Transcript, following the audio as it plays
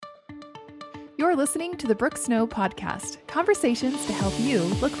You're listening to the Brooke Snow Podcast, conversations to help you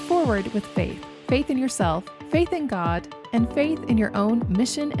look forward with faith. Faith in yourself, faith in God, and faith in your own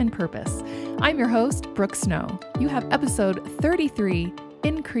mission and purpose. I'm your host, Brooke Snow. You have episode 33,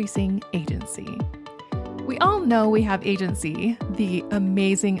 Increasing Agency. We all know we have agency, the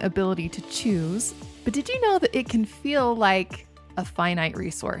amazing ability to choose, but did you know that it can feel like a finite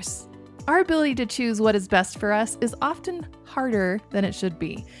resource? Our ability to choose what is best for us is often harder than it should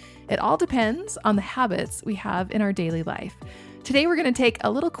be. It all depends on the habits we have in our daily life. Today, we're going to take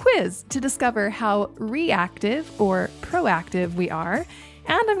a little quiz to discover how reactive or proactive we are.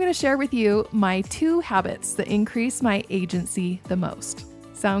 And I'm going to share with you my 2 habits that increase my agency the most.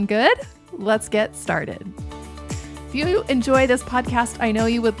 Sound good? Let's get started. If you enjoy this podcast, I know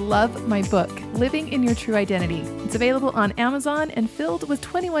you would love my book, Living in Your True Identity. It's available on Amazon and filled with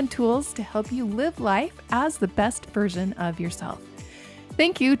 21 tools to help you live life as the best version of yourself.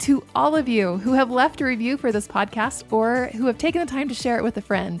 Thank you to all of you who have left a review for this podcast or who have taken the time to share it with a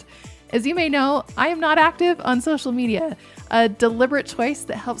friend. As you may know, I am not active on social media, a deliberate choice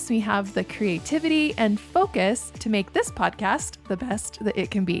that helps me have the creativity and focus to make this podcast the best that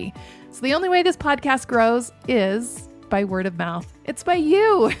it can be. So the only way this podcast grows is by word of mouth. It's by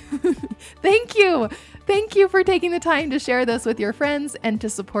you. Thank you. Thank you for taking the time to share this with your friends and to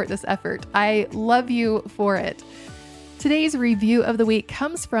support this effort. I love you for it. Today's review of the week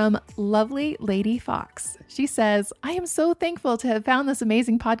comes from Lovely Lady Fox. She says, I am so thankful to have found this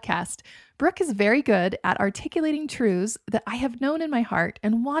amazing podcast. Brooke is very good at articulating truths that I have known in my heart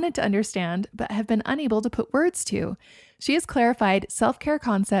and wanted to understand, but have been unable to put words to. She has clarified self-care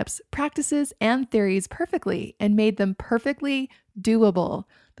concepts, practices, and theories perfectly and made them perfectly doable.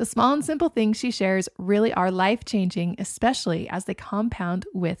 The small and simple things she shares really are life-changing, especially as they compound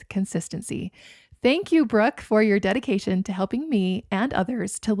with consistency. Thank you, Brooke, for your dedication to helping me and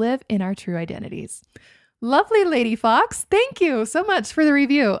others to live in our true identities. Lovely Lady Fox, thank you so much for the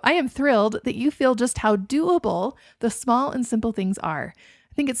review. I am thrilled that you feel just how doable the small and simple things are.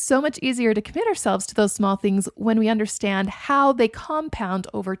 I think it's so much easier to commit ourselves to those small things when we understand how they compound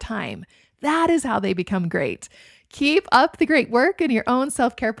over time. That is how they become great. Keep up the great work in your own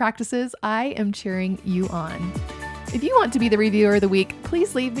self-care practices. I am cheering you on. If you want to be the reviewer of the week,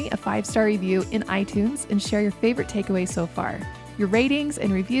 please leave me a 5-star review in iTunes and share your favorite takeaways so far. Your ratings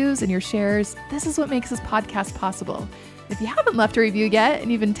and reviews and your shares, this is what makes this podcast possible. If you haven't left a review yet and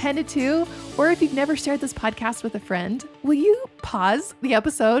you've intended to, or if you've never shared this podcast with a friend, will you pause the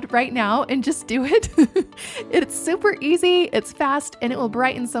episode right now and just do it? It's super easy, it's fast, and it will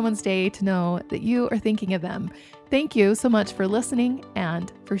brighten someone's day to know that you are thinking of them. Thank you so much for listening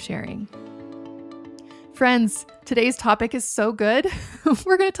and for sharing. Friends, today's topic is so good.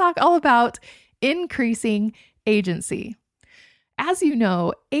 We're going to talk all about increasing agency. As you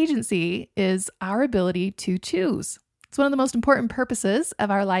know, agency is our ability to choose. It's one of the most important purposes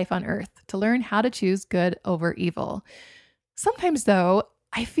of our life on earth, to learn how to choose good over evil. Sometimes, though,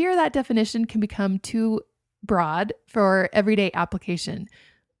 I fear that definition can become too broad for everyday application.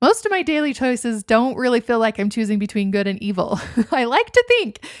 Most of my daily choices don't really feel like I'm choosing between good and evil. I like to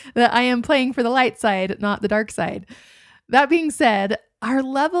think that I am playing for the light side, not the dark side. That being said, our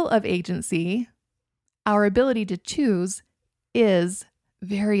level of agency, our ability to choose, is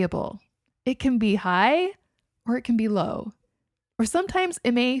variable. It can be high or it can be low. Or sometimes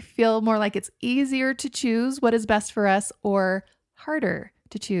it may feel more like it's easier to choose what is best for us or harder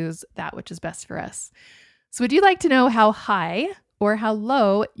to choose that which is best for us. So would you like to know how high or how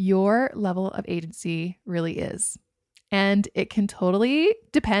low your level of agency really is? And it can totally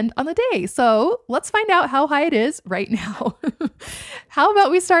depend on the day. So let's find out how high it is right now. How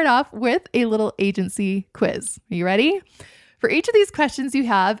about we start off with a little agency quiz? Are you ready? For each of these questions, you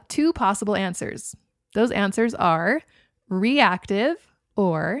have 2 possible answers. Those answers are reactive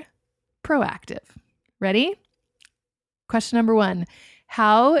or proactive. Ready? Question number 1.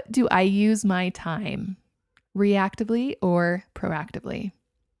 How do I use my time? Reactively or proactively?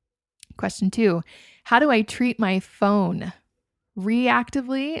 Question 2, how do I treat my phone?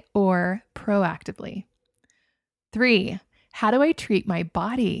 Reactively or proactively? 3, how do I treat my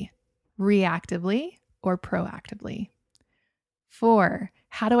body? Reactively or proactively? 4,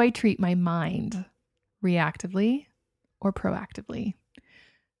 how do I treat my mind? Reactively or proactively?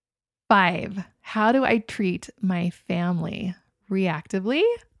 5, how do I treat my family? Reactively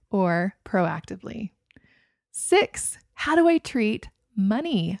or proactively? 6, how do I treat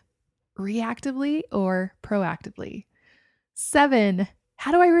money? Reactively or proactively? 7,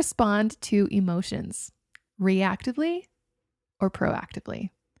 how do I respond to emotions? Reactively or proactively?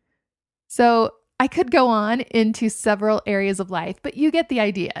 So I could go on into several areas of life, but you get the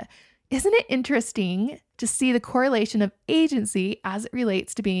idea. isn't it interesting to see the correlation of agency as it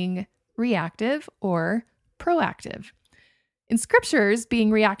relates to being reactive or proactive? In scriptures,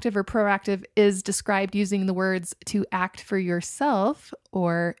 being reactive or proactive is described using the words to act for yourself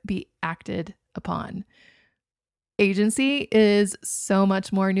or be acted upon. Agency is so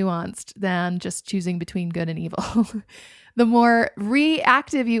much more nuanced than just choosing between good and evil. The more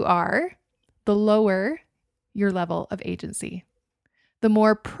reactive you are, the lower your level of agency. The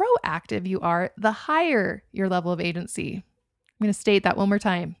more proactive you are, the higher your level of agency. I'm going to state that one more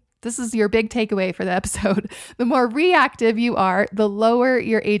time. This is your big takeaway for the episode. The more reactive you are, the lower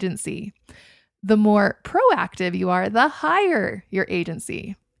your agency. The more proactive you are, the higher your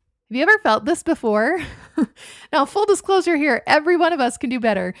agency. Have you ever felt this before? Now, full disclosure here, every one of us can do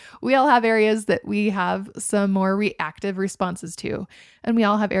better. We all have areas that we have some more reactive responses to, and we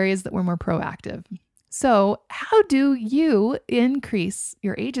all have areas that we're more proactive. So, how do you increase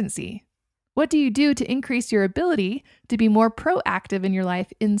your agency? What do you do to increase your ability to be more proactive in your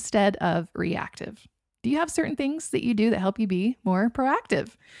life instead of reactive? Do you have certain things that you do that help you be more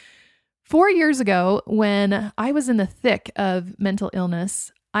proactive? 4 years ago, when I was in the thick of mental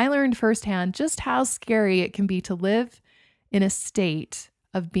illness, I learned firsthand just how scary it can be to live in a state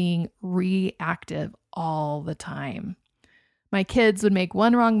of being reactive all the time. My kids would make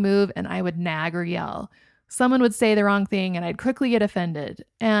one wrong move and I would nag or yell. Someone would say the wrong thing and I'd quickly get offended.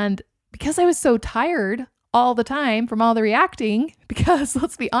 And because I was so tired all the time from all the reacting, because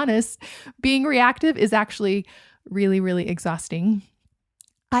let's be honest, being reactive is actually really, really exhausting,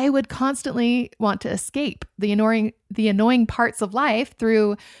 I would constantly want to escape the annoying parts of life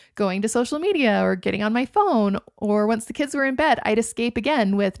through going to social media or getting on my phone. Or once the kids were in bed, I'd escape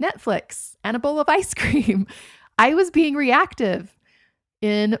again with Netflix and a bowl of ice cream. I was being reactive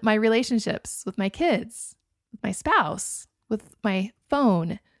in my relationships with my kids, with my spouse, with my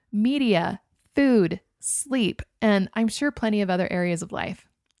phone, media, food, sleep, and I'm sure plenty of other areas of life.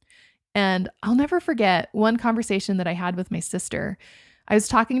 And I'll never forget one conversation that I had with my sister. I was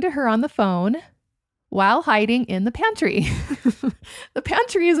talking to her on the phone while hiding in the pantry. The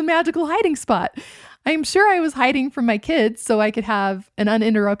pantry is a magical hiding spot. I'm sure I was hiding from my kids so I could have an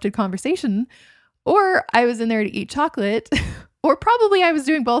uninterrupted conversation, or I was in there to eat chocolate, or probably I was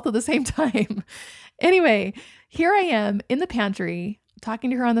doing both at the same time. Anyway, here I am in the pantry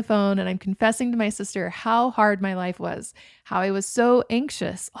talking to her on the phone, and I'm confessing to my sister how hard my life was, how I was so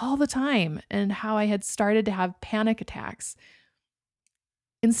anxious all the time, and how I had started to have panic attacks.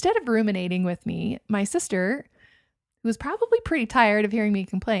 Instead of ruminating with me, my sister, who was probably pretty tired of hearing me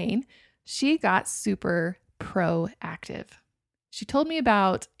complain, she got super proactive. She told me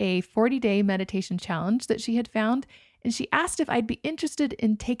about a 40-day meditation challenge that she had found, and she asked if I'd be interested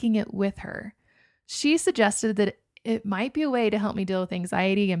in taking it with her. She suggested that it might be a way to help me deal with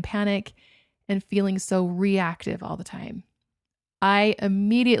anxiety and panic and feeling so reactive all the time. I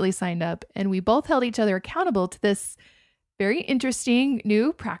immediately signed up, and we both held each other accountable to this very interesting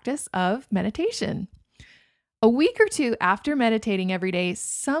new practice of meditation. A week or two after meditating every day,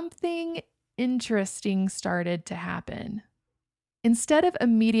 something interesting started to happen. Instead of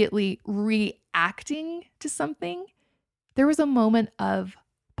immediately reacting to something, there was a moment of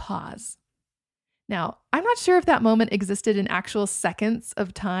pause. Now, I'm not sure if that moment existed in actual seconds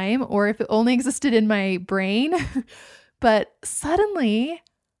of time or if it only existed in my brain, but suddenly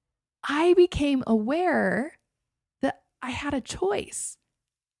I became aware that I had a choice.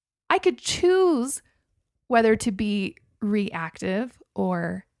 I could choose whether to be reactive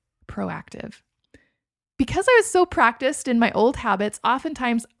or proactive. Because I was so practiced in my old habits,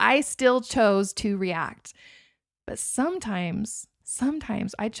 oftentimes I still chose to react. But sometimes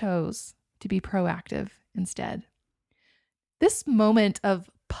I chose to be proactive instead. This moment of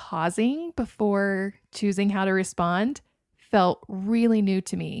pausing before choosing how to respond felt really new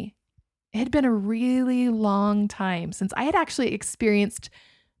to me. It had been a really long time since I had actually experienced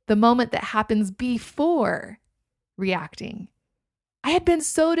the moment that happens before reacting. I had been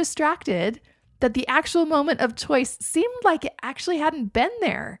so distracted that the actual moment of choice seemed like it actually hadn't been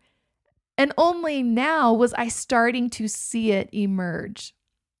there. And only now was I starting to see it emerge.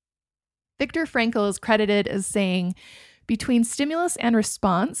 Viktor Frankl is credited as saying, between stimulus and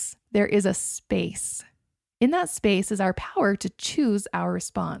response, there is a space. In that space is our power to choose our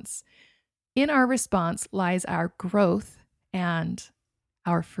response. In our response lies our growth and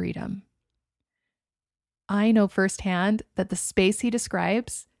our freedom. I know firsthand that the space he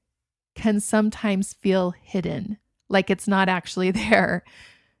describes can sometimes feel hidden, like it's not actually there.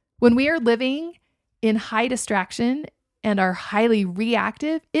 When we are living in high distraction and are highly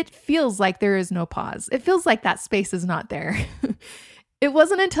reactive, it feels like there is no pause. It feels like that space is not there. It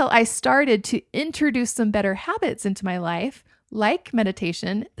wasn't until I started to introduce some better habits into my life, like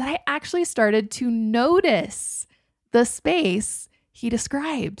meditation, that I actually started to notice the space he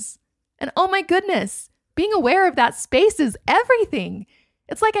describes. And oh my goodness, being aware of that space is everything.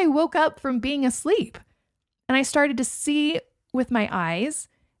 It's like I woke up from being asleep and I started to see with my eyes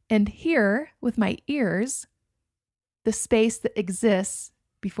and hear with my ears the space that exists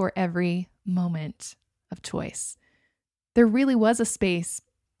before every moment of choice. There really was a space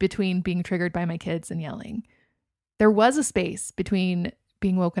between being triggered by my kids and yelling. There was a space between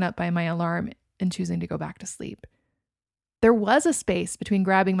being woken up by my alarm and choosing to go back to sleep. There was a space between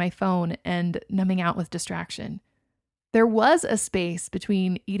grabbing my phone and numbing out with distraction. There was a space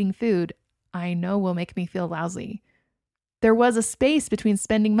between eating food I know will make me feel lousy. There was a space between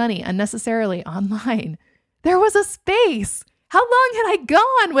spending money unnecessarily online. There was a space. How long had I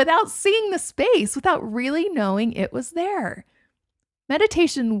gone without seeing the space, without really knowing it was there?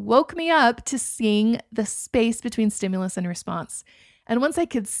 Meditation woke me up to seeing the space between stimulus and response. And once I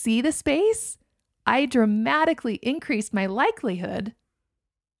could see the space, I dramatically increased my likelihood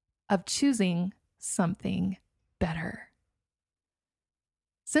of choosing something better.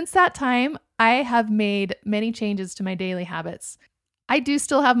 Since that time, I have made many changes to my daily habits. I do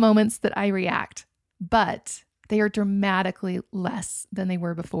still have moments that I react, but they are dramatically less than they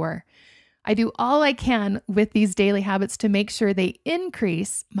were before. I do all I can with these daily habits to make sure they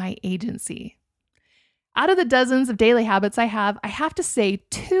increase my agency. Out of the dozens of daily habits I have to say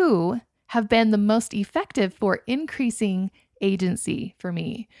 2 have been the most effective for increasing agency for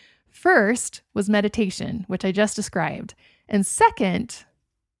me. First was meditation, which I just described. And second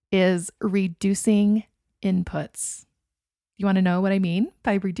is reducing inputs. You want to know what I mean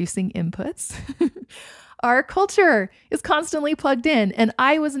by reducing inputs? Our culture is constantly plugged in, and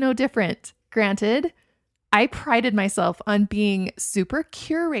I was no different. Granted, I prided myself on being super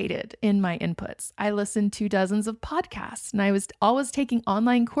curated in my inputs. I listened to dozens of podcasts, and I was always taking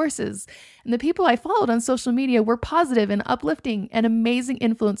online courses. And the people I followed on social media were positive and uplifting and amazing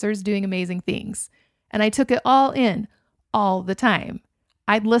influencers doing amazing things. And I took it all in all the time.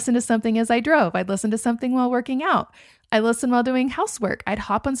 I'd listen to something as I drove. I'd listen to something while working out. I listened while doing housework. I'd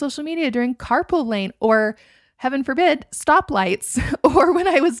hop on social media during carpool lane or, heaven forbid, stoplights, or when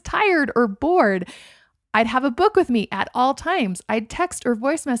I was tired or bored. I'd have a book with me at all times. I'd text or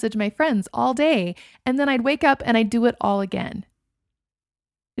voice message my friends all day, and then I'd wake up and I'd do it all again.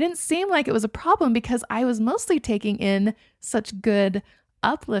 It didn't seem like it was a problem because I was mostly taking in such good,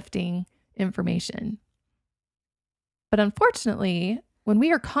 uplifting information. But unfortunately, when we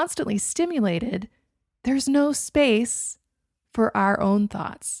are constantly stimulated, there's no space for our own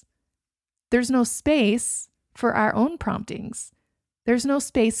thoughts. There's no space for our own promptings. There's no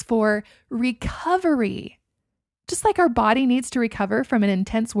space for recovery. Just like our body needs to recover from an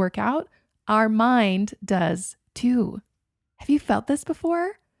intense workout, our mind does too. Have you felt this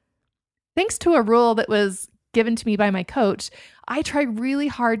before? Thanks to a rule that was given to me by my coach, I try really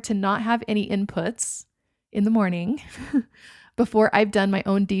hard to not have any inputs in the morning before I've done my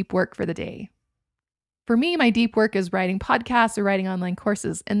own deep work for the day. For me, my deep work is writing podcasts or writing online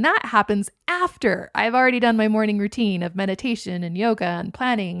courses, and that happens after I've already done my morning routine of meditation and yoga and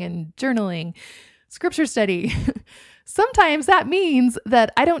planning and journaling, scripture study. Sometimes that means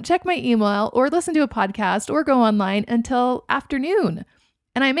that I don't check my email or listen to a podcast or go online until afternoon,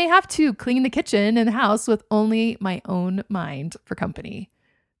 and I may have to clean the kitchen and the house with only my own mind for company.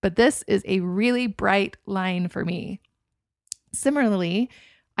 But this is a really bright line for me. Similarly,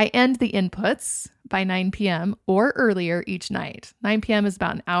 I end the inputs by 9 p.m. or earlier each night. 9 p.m. is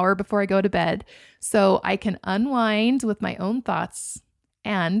about an hour before I go to bed, so I can unwind with my own thoughts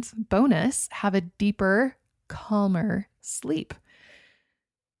and, bonus, have a deeper, calmer sleep.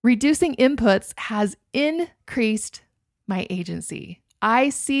 Reducing inputs has increased my agency. I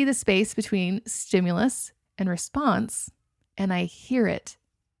see the space between stimulus and response, and I hear it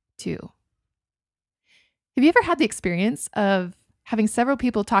too. Have you ever had the experience of having several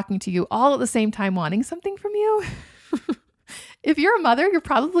people talking to you all at the same time wanting something from you? If you're a mother, you're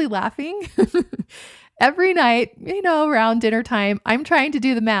probably laughing. Every night, around dinner time, I'm trying to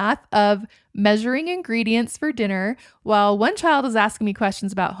do the math of measuring ingredients for dinner while one child is asking me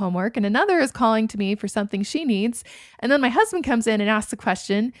questions about homework and another is calling to me for something she needs. And then my husband comes in and asks a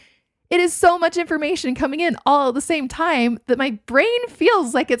question. It is so much information coming in all at the same time that my brain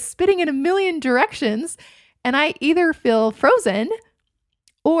feels like it's spitting in a million directions. And I either feel frozen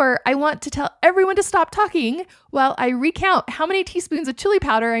or I want to tell everyone to stop talking while I recount how many teaspoons of chili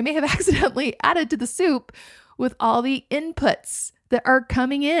powder I may have accidentally added to the soup with all the inputs that are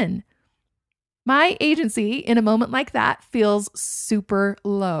coming in. My agency in a moment like that feels super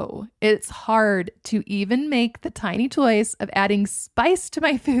low. It's hard to even make the tiny choice of adding spice to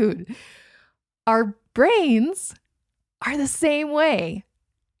my food. Our brains are the same way.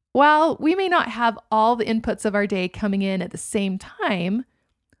 While we may not have all the inputs of our day coming in at the same time,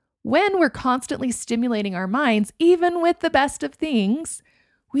 when we're constantly stimulating our minds, even with the best of things,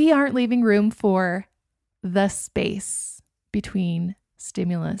 we aren't leaving room for the space between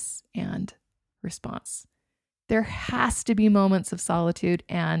stimulus and response. There has to be moments of solitude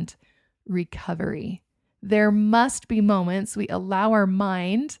and recovery. There must be moments we allow our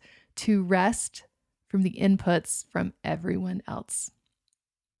mind to rest from the inputs from everyone else.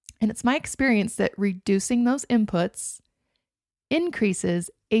 And it's my experience that reducing those inputs increases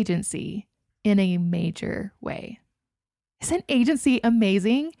agency in a major way. Isn't agency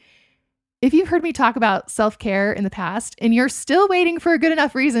amazing? If you've heard me talk about self-care in the past and you're still waiting for a good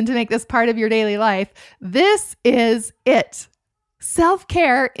enough reason to make this part of your daily life, this is it.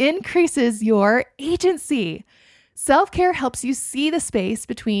 Self-care increases your agency. Self-care helps you see the space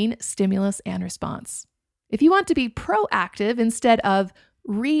between stimulus and response. If you want to be proactive instead of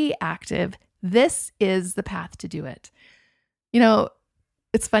reactive, this is the path to do it. You know,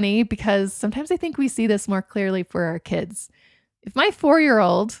 it's funny because sometimes I think we see this more clearly for our kids. If my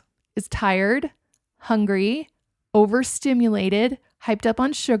 4-year-old is tired, hungry, overstimulated, hyped up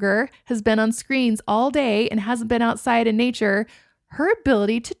on sugar, has been on screens all day and hasn't been outside in nature, her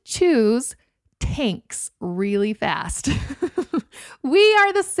ability to choose tanks really fast. We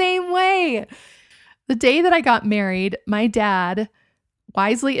are the same way. The day that I got married, my dad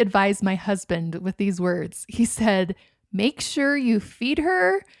wisely advised my husband with these words. He said, "Make sure you feed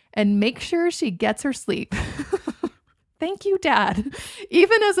her and make sure she gets her sleep." Thank you, Dad.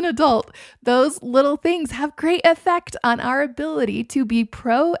 Even as an adult, those little things have great effect on our ability to be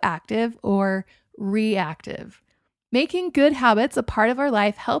proactive or reactive. Making good habits a part of our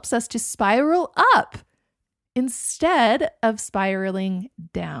life helps us to spiral up instead of spiraling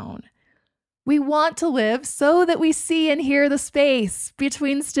down. We want to live so that we see and hear the space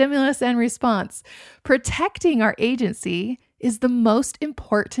between stimulus and response. Protecting our agency is the most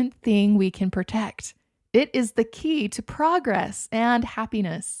important thing we can protect. It is the key to progress and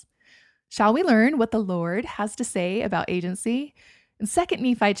happiness. Shall we learn what the Lord has to say about agency? In 2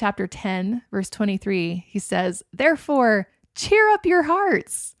 Nephi chapter 10, verse 23, he says, "Therefore, cheer up your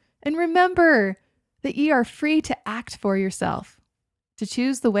hearts and remember that ye are free to act for yourself, to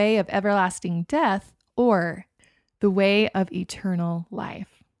choose the way of everlasting death or the way of eternal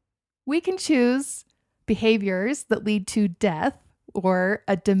life." We can choose behaviors that lead to death or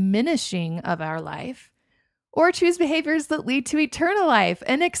a diminishing of our life, or choose behaviors that lead to eternal life,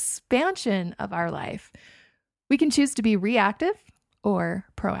 an expansion of our life. We can choose to be reactive or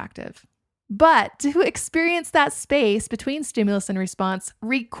proactive. But to experience that space between stimulus and response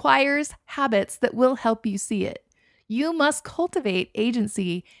requires habits that will help you see it. You must cultivate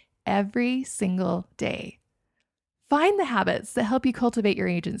agency every single day. Find the habits that help you cultivate your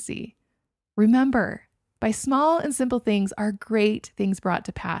agency. Remember, by small and simple things are great things brought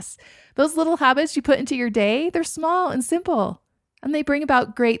to pass. Those little habits you put into your day, they're small and simple, and they bring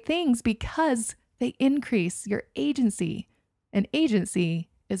about great things because they increase your agency, and agency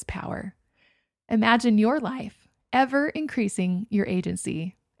is power. Imagine your life ever increasing your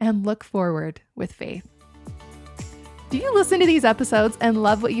agency and look forward with faith. Do you listen to these episodes and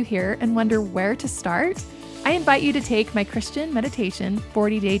love what you hear and wonder where to start? I invite you to take my Christian Meditation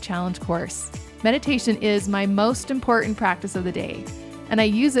 40-Day Challenge course. Meditation is my most important practice of the day, and I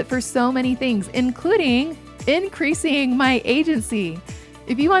use it for so many things, including increasing my agency.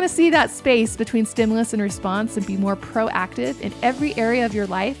 If you want to see that space between stimulus and response and be more proactive in every area of your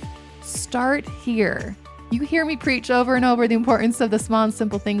life, start here. You hear me preach over and over the importance of the small and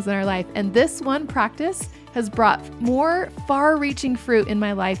simple things in our life, and this one practice has brought more far-reaching fruit in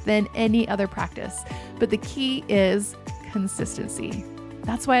my life than any other practice. But the key is consistency.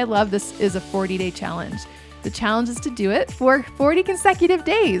 That's why I love this is a 40-day challenge. The challenge is to do it for 40 consecutive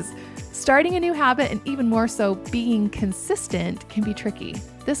days. Starting a new habit, and even more so, being consistent, can be tricky.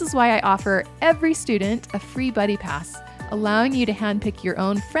 This is why I offer every student a free buddy pass, allowing you to handpick your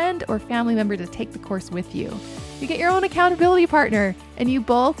own friend or family member to take the course with you. You get your own accountability partner, and you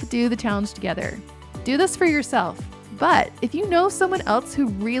both do the challenge together. Do this for yourself. But if you know someone else who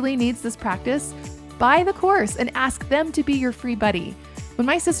really needs this practice, buy the course and ask them to be your free buddy. When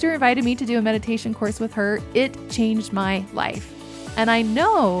my sister invited me to do a meditation course with her, it changed my life. And I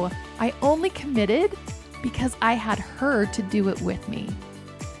know I only committed because I had her to do it with me.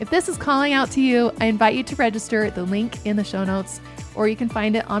 If this is calling out to you, I invite you to register at the link in the show notes. or you can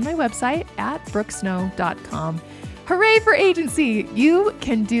find it on my website at brooksnow.com. Hooray for agency! You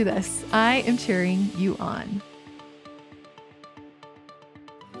can do this. I am cheering you on.